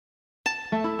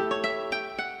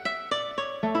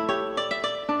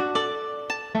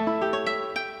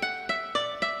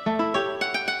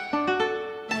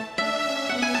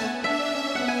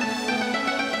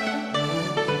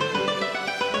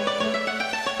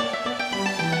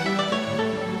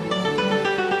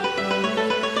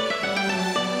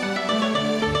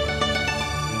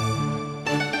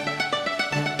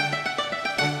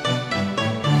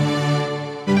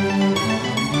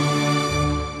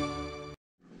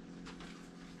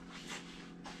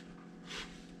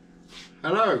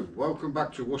Hello, welcome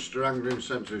back to Worcester Angling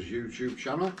Centre's YouTube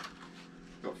channel.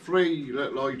 Got three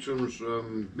little items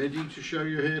from Middy to show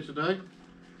you here today.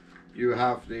 You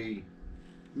have the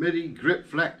Middy Grip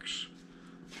Flex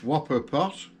Whopper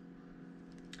pot,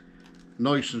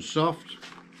 nice and soft,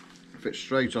 fits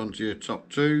straight onto your top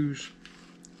twos.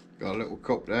 Got a little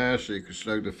cup there so you can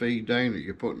slow the feed down that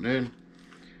you're putting in,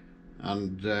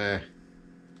 and that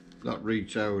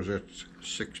retails at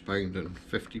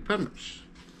 £6.50.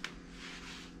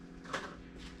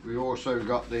 We also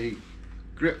got the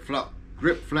Grip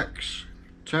Flex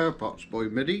tower pots by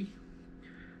Middy.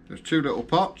 There's two little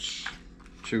pots,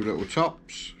 two little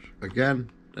tops. Again,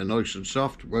 they're nice and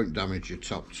soft, won't damage your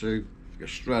top two. Go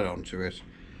straight onto it,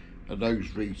 and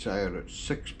those retail at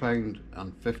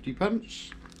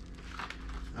 £6.50.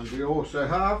 And we also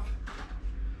have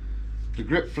the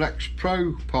Grip Flex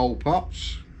Pro pole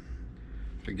pots.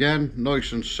 Again,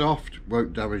 nice and soft,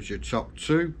 won't damage your top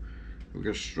two. We'll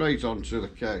go straight onto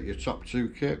your top two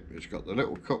kit. It's got the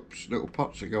little cups, little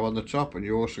pots that go on the top, and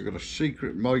you also got a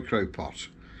secret micro pot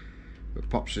that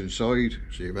pops inside,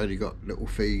 so you've only got little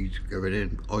feed going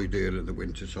in, ideal in the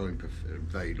winter time for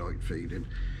very light feeding.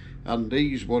 And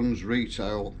these ones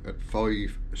retail at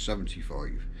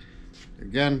 £5.75.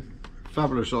 Again,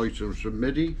 fabulous items from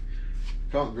Middy.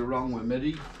 Can't go wrong with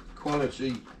Middy.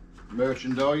 Quality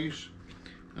merchandise,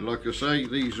 and like I say,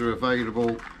 these are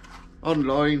available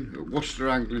online at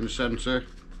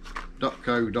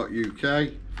worcesterangling.co.uk.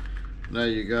 There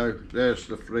you go, there's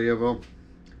the three of them.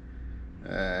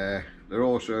 They're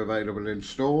also available in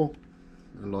store,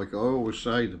 and like I always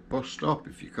say, the bus stop,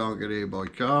 if you can't get here by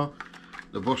car,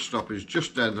 the bus stop is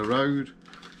just down the road,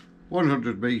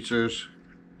 100 metres,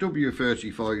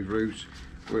 W35 route.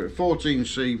 We're at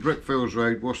 14C Brickfields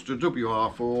Road, Worcester,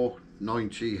 WR4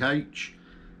 9TH.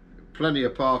 Plenty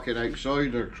of parking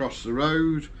outside or across the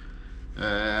road.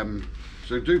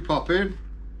 So do pop in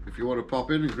if you want to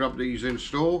pop in and grab these in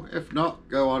store. If not,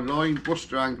 go online,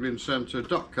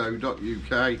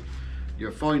 worcesterangling.co.uk.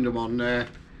 You'll find them on there.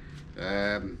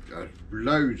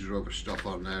 Loads of other stuff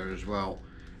on there as well.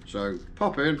 So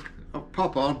pop in,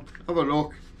 pop on, have a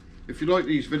look. If you like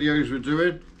these videos we're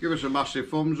doing, give us a massive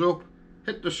thumbs up,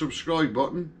 hit the subscribe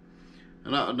button,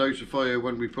 and that'll notify you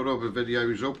when we put other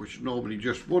videos up, which is normally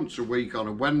just once a week on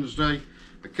a Wednesday.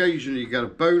 Occasionally you get a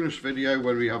bonus video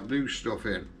when we have new stuff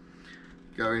in.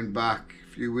 Going back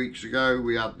a few weeks ago,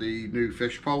 we had the new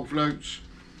fish pole floats,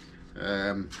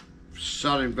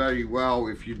 selling very well.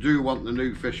 If you do want the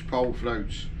new fish pole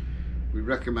floats, we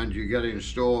recommend you get in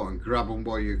store and grab them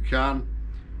while you can,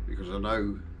 because I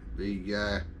know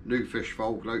the new fish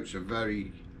pole floats are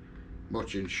very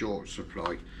much in short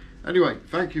supply. Anyway,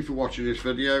 thank you for watching this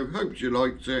video. Hope you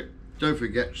liked it. Don't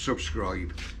forget to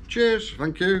subscribe. Cheers,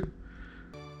 thank you.